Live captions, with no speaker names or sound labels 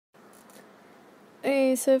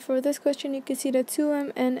Okay, so for this question, you can see that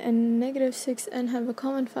 2m, n, and negative 6n have a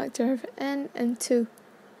common factor of n and 2.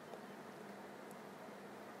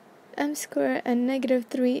 M squared and negative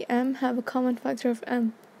 3m have a common factor of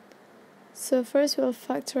m. So first we'll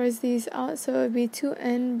factorize these out, so it would be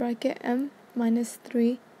 2n bracket m minus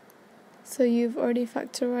 3. So you've already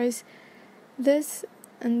factorized this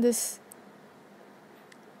and this,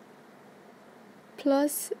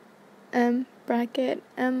 plus m bracket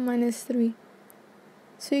m minus 3.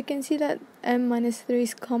 So you can see that m minus 3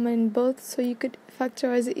 is common in both, so you could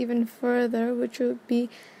factorize it even further, which would be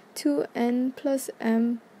 2n plus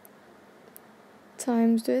m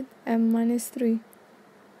times with m minus 3.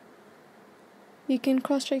 You can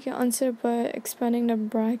cross-check your answer by expanding the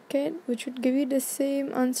bracket, which would give you the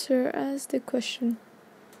same answer as the question.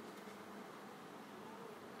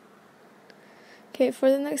 Okay,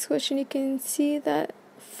 for the next question, you can see that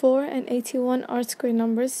 4 and 81 are square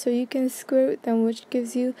numbers, so you can square root them, which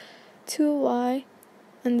gives you 2y,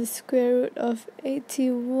 and the square root of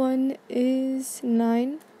 81 is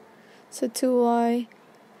 9. So 2y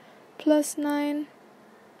plus 9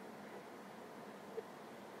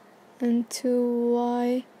 and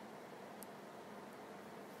 2y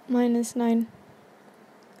minus 9.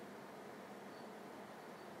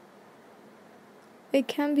 It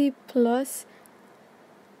can be plus,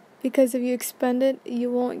 because if you expand it,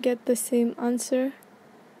 you won't get the same answer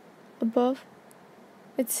above.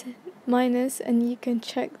 It's minus, and you can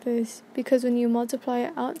check this, because when you multiply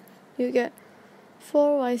it out, you get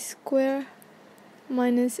 4y squared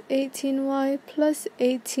minus 18y plus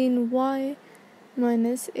 18y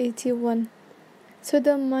minus 81. So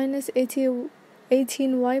the minus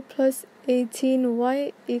 18y plus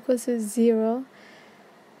 18y equals to 0.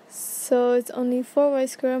 So it's only 4y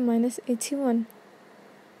squared minus 81.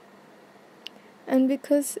 And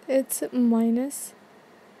because it's minus,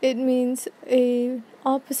 it means a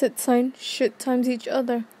opposite sign should times each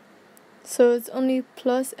other. So it's only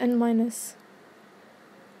plus and minus.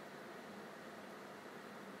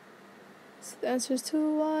 So the answer is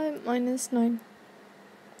 2y minus 9.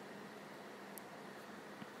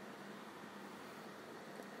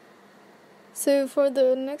 So for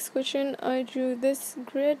the next question, I drew this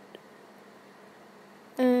grid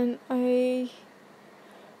and I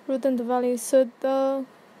wrote down the values. So the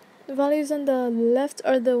values on the left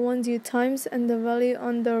are the ones you times, and the value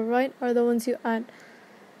on the right are the ones you add.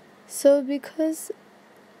 So because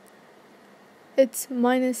it's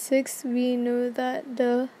minus 6, we know that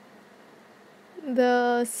the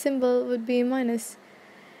symbol would be minus.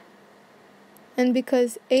 And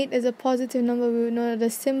because 8 is a positive number, we would know that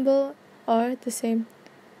the symbol are the same.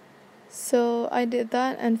 So I did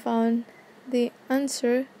that and found the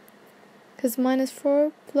answer, because minus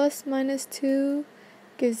 4 plus minus 2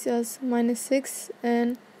 gives us minus 6,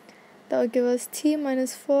 and that will give us t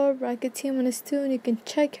minus 4 bracket t minus 2, and you can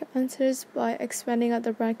check your answers by expanding out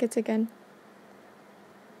the brackets again.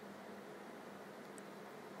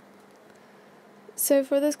 So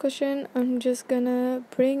for this question, I'm just gonna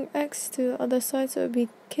bring x to the other side, so it would be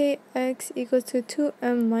kx equals to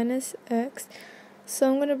 2m minus x. So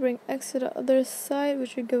I'm gonna bring x to the other side,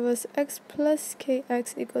 which would give us x plus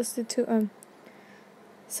kx equals to 2m.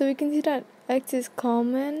 So we can see that x is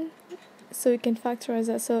common, so we can factorize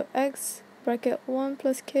that. So x bracket 1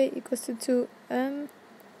 plus k equals to 2m.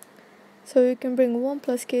 So we can bring 1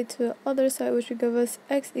 plus k to the other side, which would give us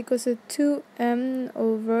x equals to 2m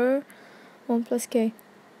over 1 plus k.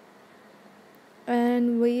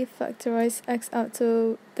 And we factorize x out,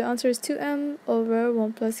 so the answer is 2m over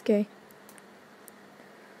 1 plus k.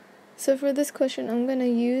 So for this question, I'm going to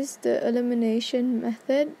use the elimination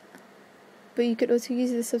method, but you could also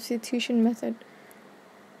use the substitution method.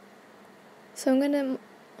 So I'm going to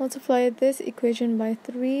multiply this equation by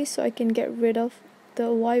 3 so I can get rid of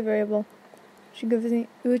the y variable,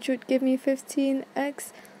 which would give me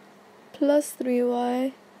 15x plus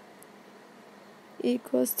 3y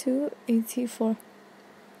equals to 84.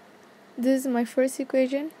 This is my first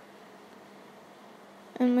equation,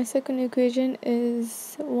 and my second equation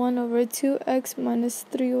is 1 over 2x minus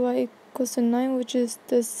 3y equals to 9, which is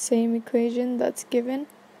the same equation that's given.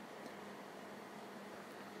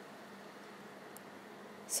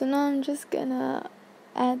 So now I'm just gonna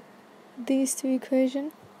add these two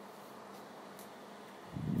equations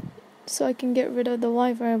so I can get rid of the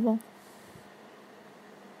y variable.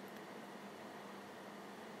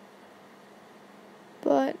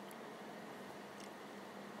 But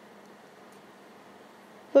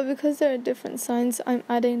because there are different signs, I'm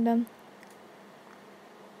adding them.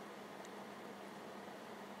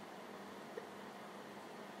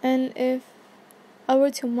 And if I were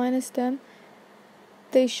to minus them,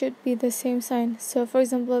 they should be the same sign. So for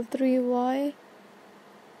example, 3y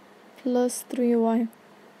plus 3y.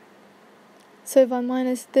 So if I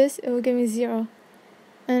minus this, it will give me 0.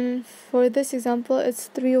 And for this example, it's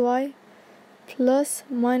 3y plus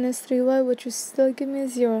minus 3y, which will still give me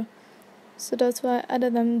 0. So that's why I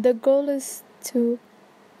added them. The goal is to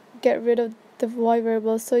get rid of the y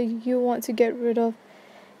variable, so you want to get rid of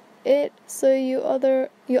it, so you either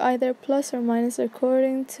plus or minus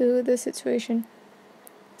according to the situation.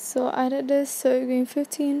 So I added this, so you're getting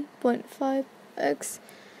 15.5x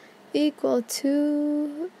equal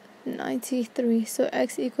to 93. So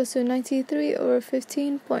x equals to 93 over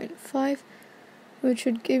 15.5, which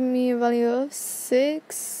would give me a value of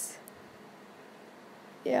 6.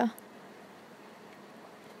 Yeah.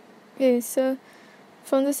 Okay, so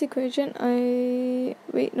from this equation from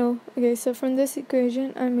this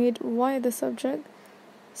equation I made y the subject.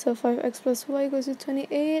 So 5x plus y equals to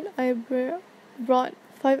 28. I brought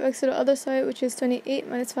 5x to the other side, which is 28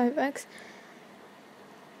 minus 5x.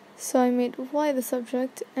 So I made y the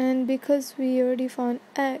subject, and because we already found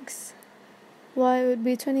x, y would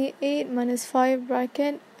be 28 minus 5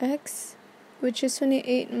 bracket x, which is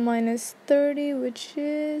 28 minus 30, which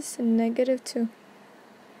is negative 2.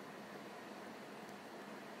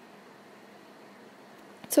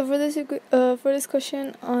 So for this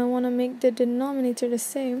question, I want to make the denominator the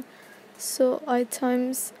same, so I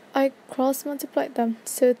cross multiplied them.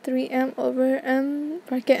 So 3m over m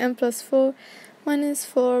bracket m plus 4 minus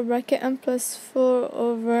 4 bracket m plus 4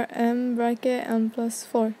 over m bracket m plus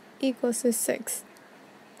 4 equals to 6.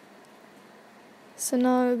 So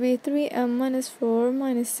now it will be 3m minus 4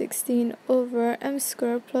 minus 16 over m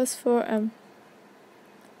squared plus 4m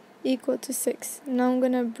equal to 6. Now I'm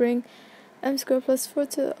going to bring m squared plus 4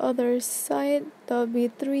 to the other side. That would be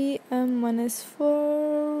 3m minus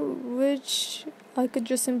 4, which I could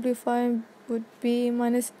just simplify, would be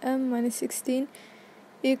minus m minus 16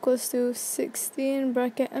 equals to 16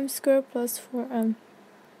 bracket m squared plus 4m.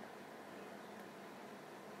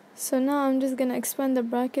 So now I'm just going to expand the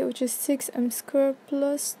bracket, which is 6m squared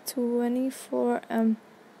plus 24m.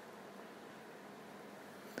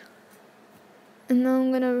 And now I'm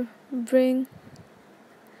going to bring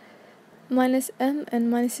minus m and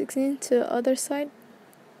minus 16 to the other side,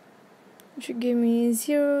 which would give me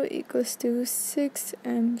 0 equals to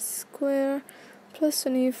 6m squared plus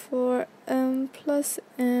 24m plus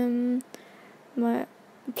m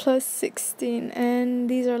plus 16, and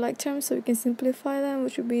these are like terms, so we can simplify them,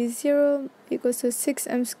 which would be 0 equals to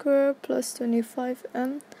 6m squared plus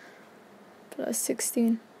 25m plus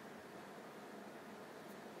 16.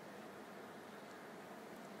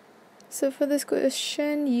 So for this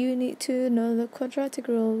question, you need to know the quadratic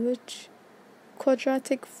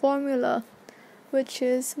formula, which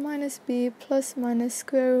is minus b plus minus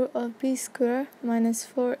square root of b squared minus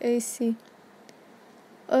 4ac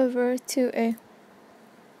over 2a.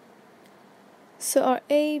 So our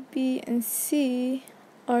a, b, and c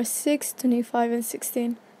are 6, 25, and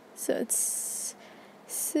 16. So it's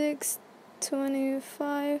 6,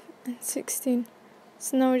 25, and 16.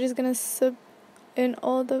 So now we're just going to sub in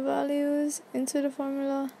all the values into the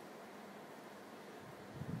formula.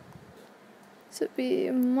 So it'd be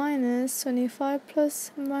minus 25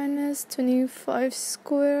 plus minus 25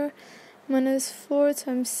 square minus 4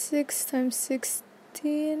 times 6 times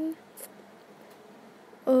 16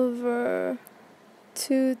 over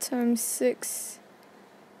 2 times 6,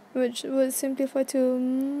 which would simplify to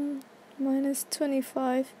minus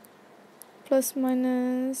 25 plus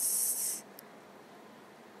minus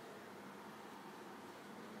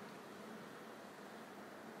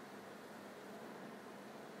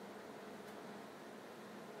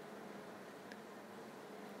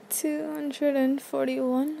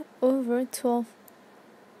 241 over 12.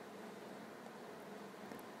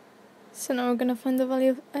 So now we're going to find the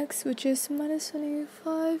value of x, which is minus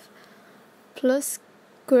 25 plus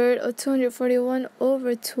square root of 241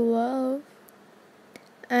 over 12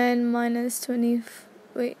 and minus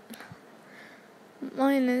 25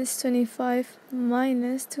 minus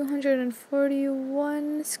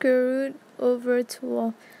 241 square root over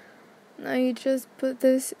 12. Now you just put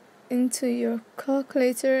this into your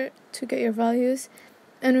calculator to get your values,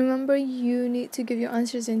 and remember, you need to give your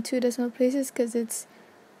answers in 2 decimal places because it's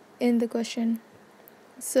in the question.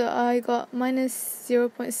 So I got minus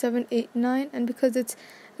 0.789, and because it's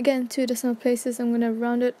again 2 decimal places, I'm going to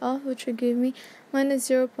round it off, which will give me minus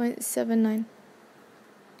 0.79.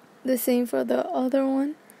 The same for the other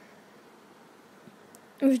one,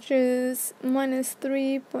 which is minus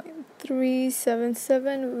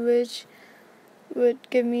 3.377, which would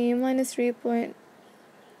give me minus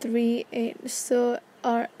 3.38. So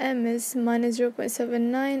our m is minus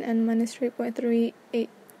 0.79 and minus 3.38.